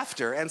follow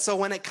after. And so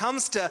when it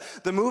comes to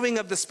the moving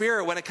of the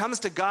Spirit, when it comes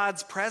to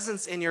God's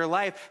presence in your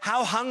life,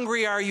 how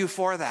hungry are you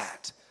for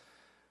that?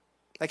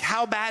 Like,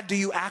 how bad do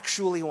you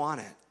actually want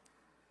it?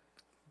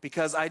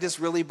 Because I just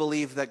really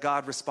believe that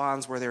God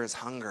responds where there is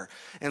hunger.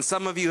 And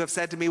some of you have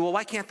said to me, well,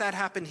 why can't that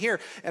happen here?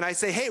 And I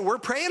say, hey, we're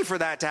praying for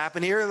that to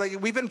happen here. Like,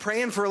 we've been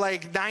praying for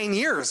like 9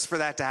 years for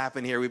that to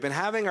happen here. We've been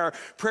having our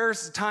prayer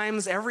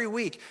times every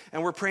week,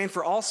 and we're praying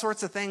for all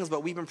sorts of things,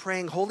 but we've been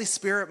praying, Holy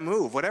Spirit,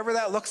 move, whatever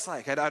that looks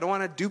like. I don't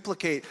want to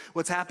duplicate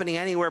what's happening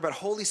anywhere, but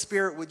Holy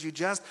Spirit, would you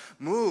just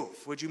move?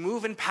 Would you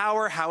move in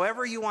power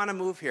however you want to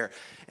move here?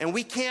 And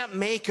we can't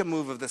make a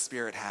move of the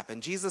Spirit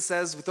happen. Jesus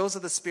says, with those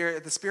of the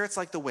Spirit's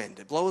like the wind.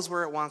 It blows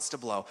where it wants to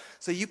blow.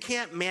 So you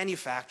can't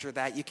manufacture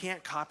that. You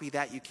can't copy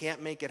that. You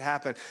can't make it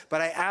happen.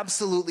 But I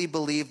absolutely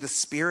believe the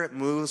Spirit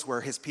moves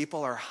where his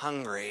people are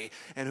hungry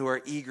and who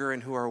are eager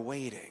and who are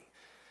waiting.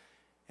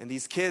 And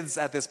these kids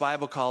at this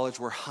Bible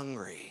college were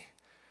hungry,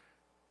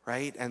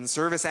 right? And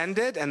service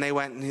ended and they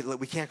went,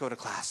 we can't go to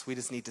class. We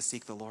just need to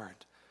seek the Lord.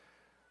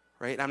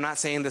 Right? I'm not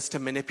saying this to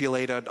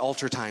manipulate an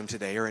altar time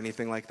today or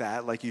anything like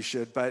that, like you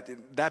should. But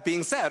that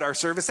being said, our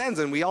service ends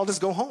and we all just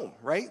go home,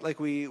 right?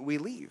 Like we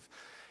leave.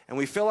 And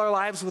we fill our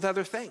lives with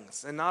other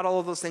things. And not all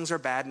of those things are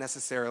bad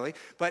necessarily.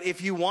 But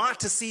if you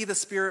want to see the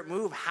Spirit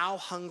move, how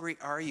hungry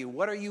are you?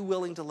 What are you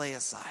willing to lay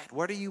aside?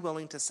 What are you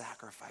willing to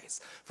sacrifice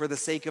for the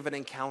sake of an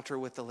encounter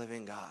with the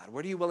living God?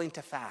 What are you willing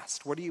to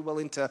fast? What are you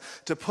willing to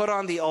put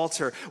on the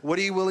altar? What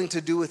are you willing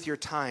to do with your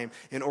time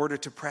in order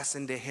to press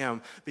into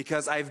him?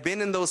 Because I've been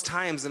in those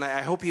times, and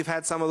I hope you've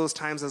had some of those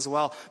times as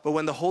well. But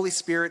when the Holy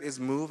Spirit is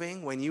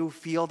moving, when you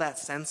feel that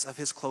sense of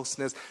his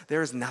closeness,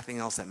 there is nothing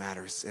else that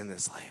matters in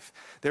this life.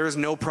 There is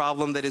no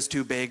problem that is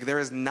too big. There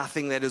is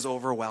nothing that is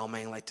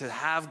overwhelming. Like, to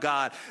have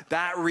God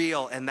that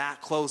real and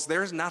that close,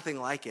 there's nothing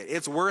like it.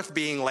 It's worth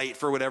being late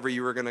for whatever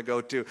you were going to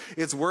go to.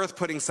 It's worth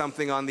putting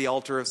something on the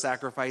altar of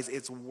sacrifice.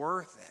 It's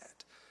worth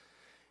it.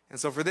 And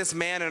so for this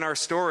man in our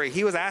story,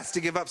 he was asked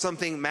to give up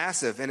something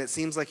massive, and it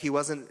seems like he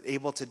wasn't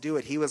able to do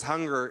it. He was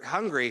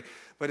hungry,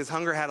 but his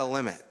hunger had a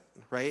limit,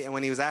 right? And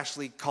when he was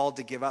actually called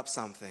to give up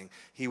something,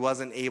 he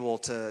wasn't able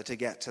to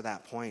get to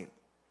that point.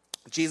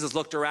 Jesus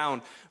looked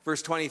around,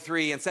 verse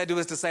 23, and said to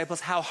his disciples,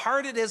 how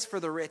hard it is for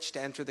the rich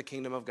to enter the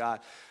kingdom of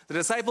God. The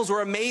disciples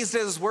were amazed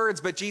at his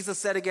words, but Jesus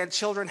said again,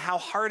 children, how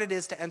hard it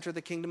is to enter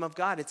the kingdom of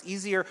God. It's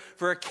easier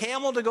for a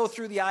camel to go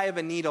through the eye of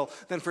a needle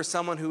than for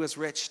someone who is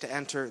rich to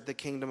enter the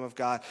kingdom of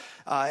God.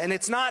 And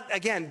it's not,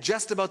 again,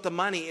 just about the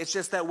money. It's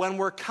just that when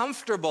we're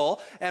comfortable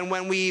and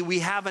when we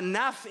have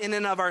enough in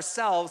and of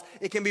ourselves,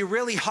 it can be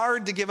really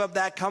hard to give up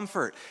that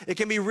comfort. It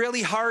can be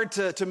really hard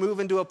to move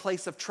into a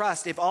place of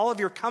trust. If all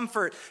of your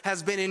comfort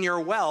has been in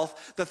your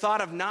wealth, the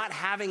thought of not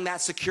having that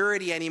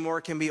security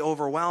anymore can be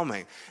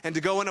overwhelming. And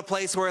to go in a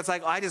place where it's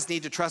like, I just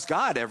need to trust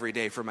God every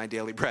day for my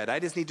daily bread. I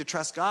just need to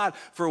trust God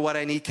for what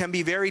I need can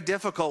be very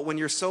difficult when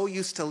you're so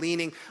used to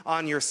leaning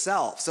on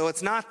yourself. So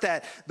it's not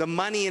that the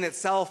money in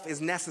itself is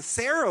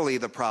necessarily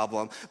the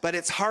problem, but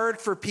it's hard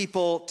for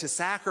people to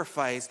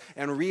sacrifice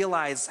and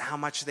realize how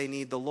much they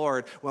need the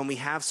Lord when we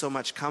have so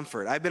much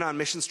comfort. I've been on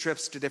missions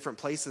trips to different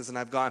places and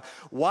I've gone,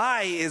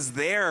 why is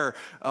their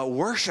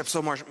worship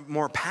so much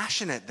more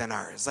passionate than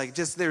ours? Like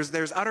just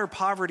there's utter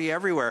poverty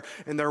everywhere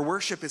and their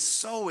worship is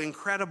so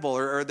incredible,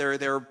 or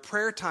their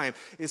prayer time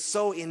is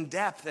so in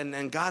depth,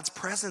 and God's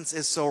presence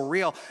is so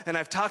real. And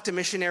I've talked to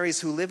missionaries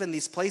who live in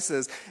these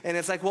places, and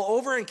it's like, well,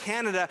 over in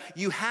Canada,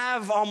 you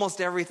have almost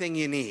everything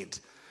you need,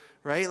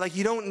 right? Like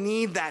you don't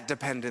need that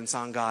dependence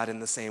on God in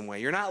the same way.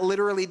 You're not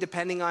literally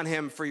depending on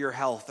him for your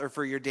health or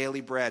for your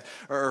daily bread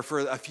or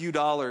for a few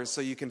dollars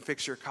so you can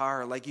fix your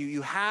car. Like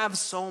you have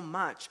so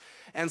much.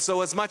 And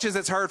so as much as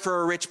it's hard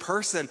for a rich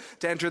person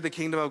to enter the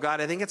kingdom of God,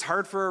 I think it's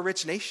hard for a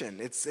rich nation.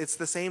 It's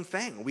the same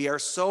thing. We are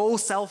so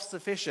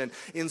self-sufficient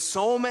in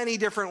so many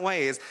different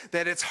ways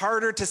that it's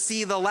harder to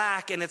see the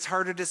lack and it's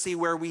harder to see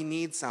where we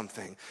need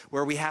something,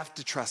 where we have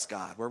to trust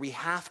God, where we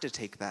have to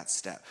take that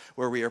step,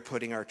 where we are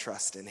putting our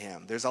trust in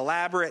him. There's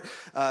elaborate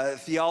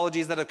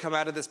theologies that have come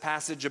out of this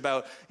passage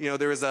about,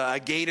 there was a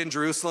gate in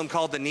Jerusalem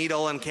called the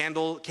Needle and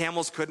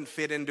camels couldn't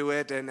fit into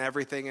it and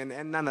everything.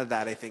 And none of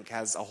that, I think,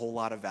 has a whole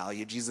lot of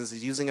value. Jesus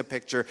is using a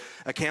picture.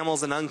 A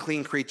camel's an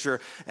unclean creature,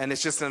 and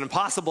it's just an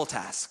impossible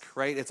task,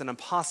 right? It's an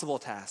impossible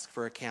task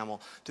for a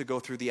camel to go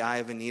through the eye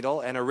of a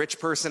needle, and a rich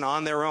person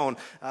on their own,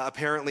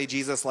 apparently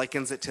Jesus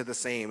likens it to the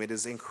same. It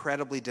is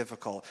incredibly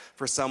difficult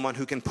for someone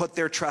who can put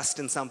their trust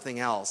in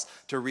something else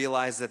to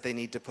realize that they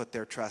need to put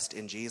their trust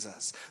in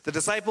Jesus. The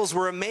disciples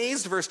were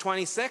amazed, verse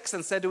 26,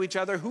 and said to each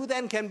other, who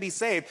then can be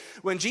saved?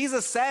 When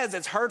Jesus says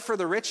it's hard for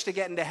the rich to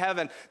get into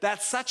heaven,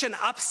 that's such an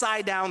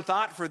upside down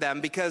thought for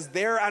them, because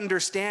their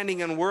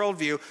understanding and worldview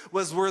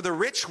were the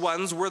rich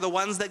ones were the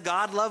ones that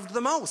God loved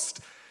the most.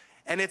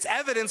 And it's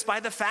evidenced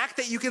by the fact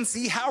that you can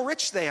see how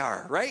rich they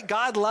are, right?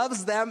 God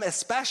loves them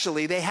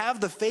especially. They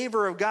have the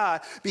favor of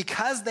God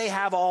because they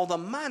have all the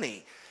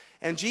money.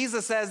 And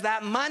Jesus says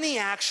that money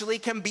actually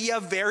can be a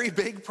very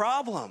big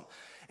problem.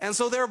 And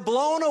so they're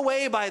blown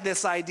away by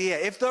this idea.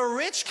 If the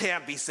rich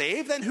can't be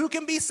saved, then who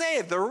can be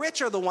saved? The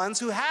rich are the ones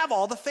who have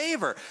all the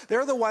favor.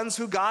 They're the ones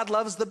who God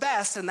loves the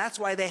best, and that's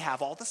why they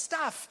have all the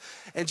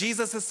stuff. And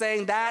Jesus is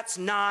saying that's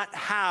not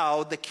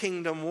how the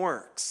kingdom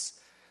works.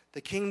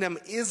 The kingdom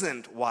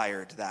isn't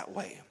wired that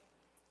way.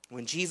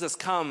 When Jesus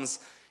comes,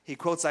 he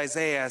quotes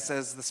Isaiah,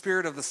 says, the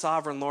Spirit of the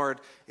sovereign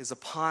Lord is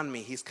upon me.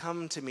 He's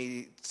come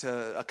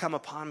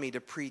upon me to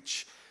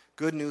preach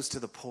good news to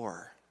the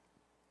poor.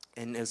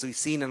 And as we've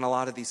seen in a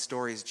lot of these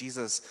stories,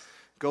 Jesus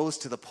goes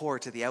to the poor,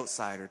 to the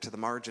outsider, to the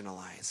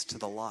marginalized, to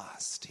the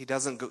lost. He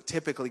doesn't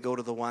typically go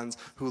to the ones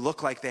who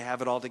look like they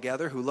have it all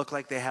together, who look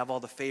like they have all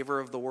the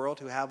favor of the world,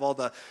 who have all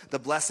the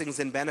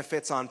blessings and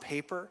benefits on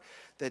paper.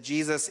 That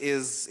Jesus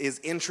is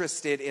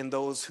interested in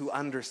those who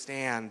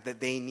understand that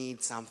they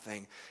need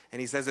something. And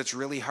he says it's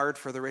really hard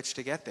for the rich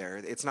to get there.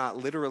 It's not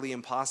literally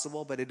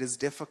impossible, but it is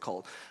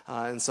difficult.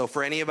 And so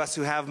for any of us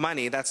who have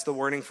money, that's the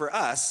warning for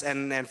us.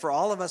 And for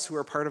all of us who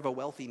are part of a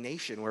wealthy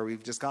nation where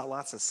we've just got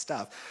lots of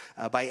stuff,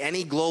 by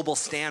any global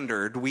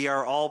standard, we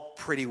are all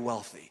pretty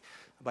wealthy.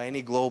 By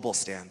any global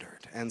standard.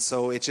 And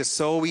so it's just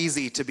so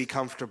easy to be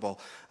comfortable.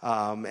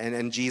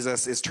 And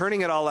Jesus is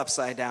turning it all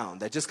upside down.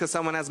 That just because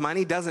someone has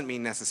money doesn't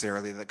mean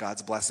necessarily that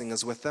God's blessing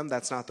is with them.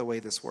 That's not the way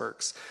this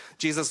works.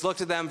 Jesus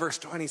looked at them, verse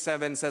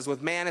 27 says,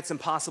 with man it's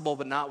impossible,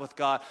 but not with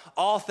God.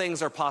 All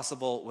things are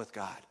possible with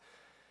God.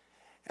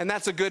 And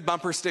that's a good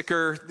bumper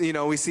sticker.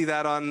 We see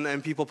that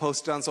and people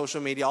post it on social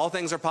media. All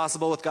things are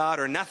possible with God,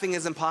 or nothing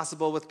is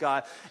impossible with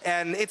God.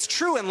 And it's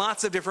true in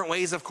lots of different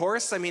ways, of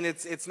course. I mean,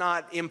 it's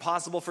not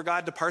impossible for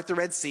God to part the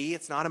Red Sea.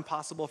 It's not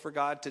impossible for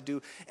God to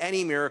do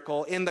any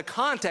miracle. In the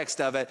context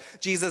of it,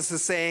 Jesus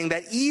is saying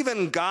that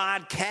even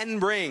God can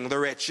bring the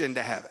rich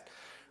into heaven,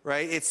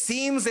 right? It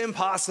seems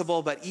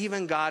impossible, but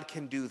even God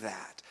can do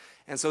that.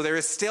 And so there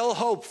is still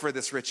hope for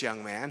this rich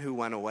young man who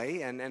went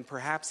away, and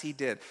perhaps he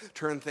did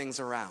turn things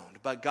around.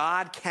 But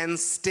God can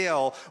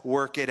still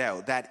work it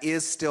out. That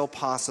is still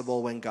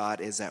possible when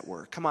God is at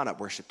work. Come on up,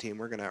 worship team.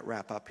 We're going to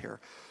wrap up here.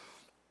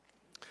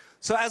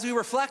 So as we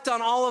reflect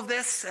on all of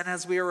this, and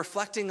as we are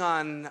reflecting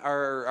on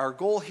our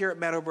goal here at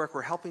Meadowbrook,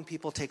 we're helping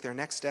people take their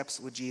next steps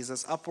with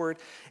Jesus, upward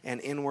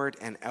and inward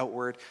and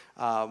outward.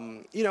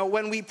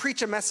 When we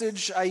preach a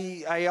message,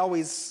 I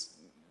always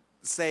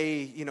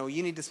say,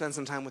 you need to spend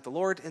some time with the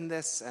Lord in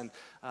this, and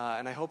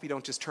I hope you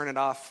don't just turn it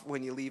off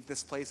when you leave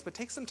this place, but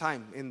take some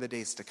time in the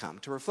days to come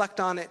to reflect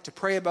on it, to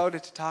pray about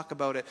it, to talk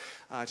about it,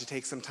 to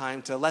take some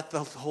time to let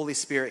the Holy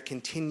Spirit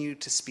continue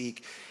to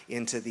speak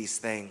into these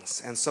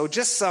things. And so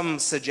just some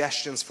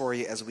suggestions for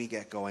you as we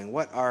get going.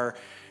 What are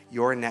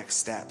your next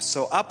steps?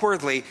 So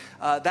upwardly,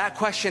 that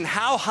question,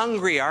 how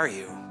hungry are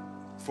you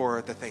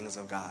for the things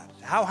of God?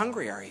 How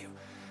hungry are you?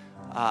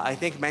 I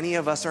think many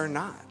of us are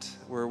not.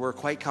 We're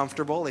quite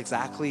comfortable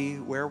exactly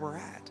where we're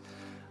at.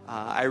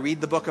 I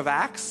read the book of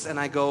Acts and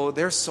I go,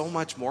 there's so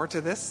much more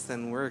to this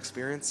than we're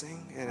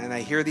experiencing. And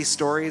I hear these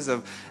stories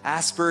of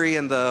Asbury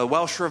and the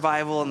Welsh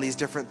revival and these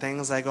different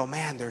things. I go,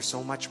 man, there's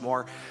so much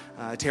more.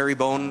 Terry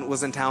Bone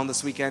was in town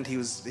this weekend.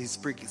 He's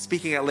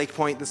speaking at Lake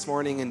Point this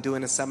morning and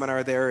doing a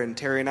seminar there. And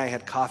Terry and I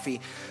had coffee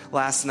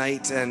last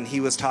night, and he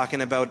was talking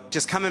about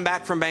just coming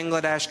back from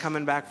Bangladesh,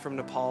 coming back from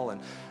Nepal,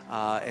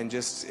 and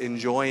just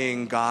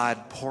enjoying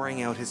God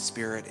pouring out his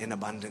Spirit in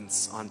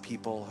abundance on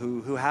people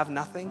who have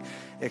nothing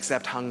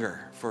except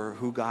hunger for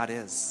who God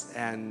is,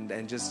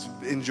 and just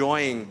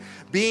enjoying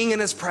being in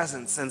his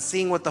presence and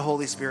seeing what the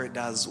Holy Spirit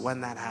does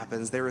when that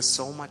happens. There is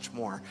so much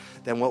more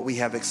than what we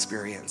have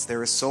experienced.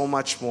 There is so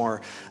much more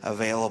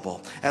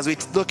available. As we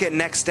look at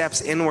next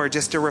steps inward,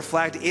 just to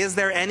reflect, is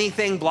there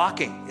anything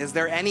blocking? Is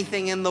there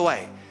anything in the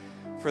way?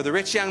 For the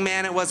rich young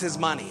man, it was his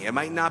money. It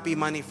might not be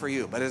money for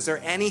you, but is there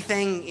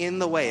anything in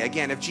the way?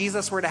 Again, if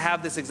Jesus were to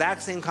have this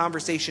exact same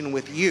conversation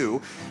with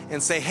you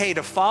and say, hey,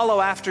 to follow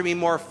after me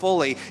more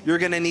fully, you're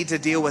going to need to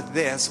deal with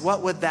this,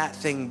 what would that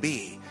thing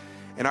be?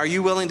 And are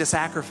you willing to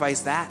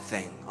sacrifice that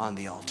thing on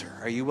the altar?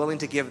 Are you willing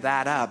to give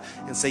that up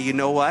and say, you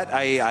know what,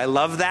 I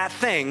love that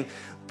thing,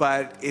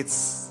 but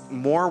it's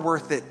more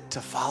worth it to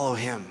follow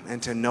him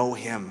and to know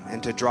him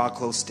and to draw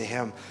close to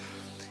him?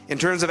 In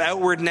terms of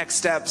outward next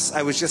steps,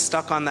 I was just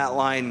stuck on that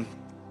line.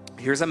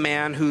 Here's a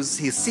man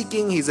he's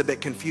seeking, he's a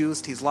bit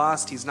confused, he's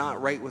lost, he's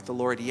not right with the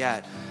Lord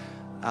yet.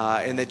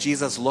 And that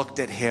Jesus looked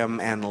at him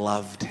and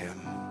loved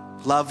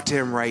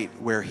him right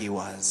where he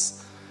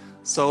was.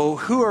 So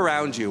who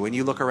around you, when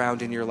you look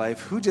around in your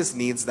life, who just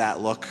needs that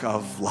look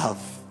of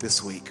love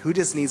this week? Who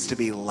just needs to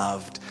be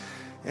loved?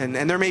 And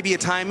there may be a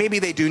time, maybe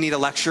they do need a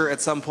lecture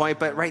at some point,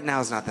 but right now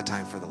is not the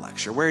time for the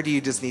lecture. Where do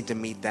you just need to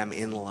meet them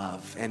in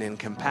love and in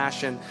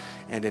compassion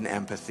and in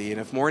empathy?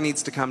 And if more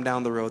needs to come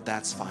down the road,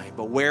 that's fine.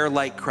 But where,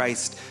 like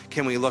Christ,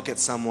 can we look at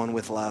someone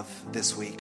with love this week?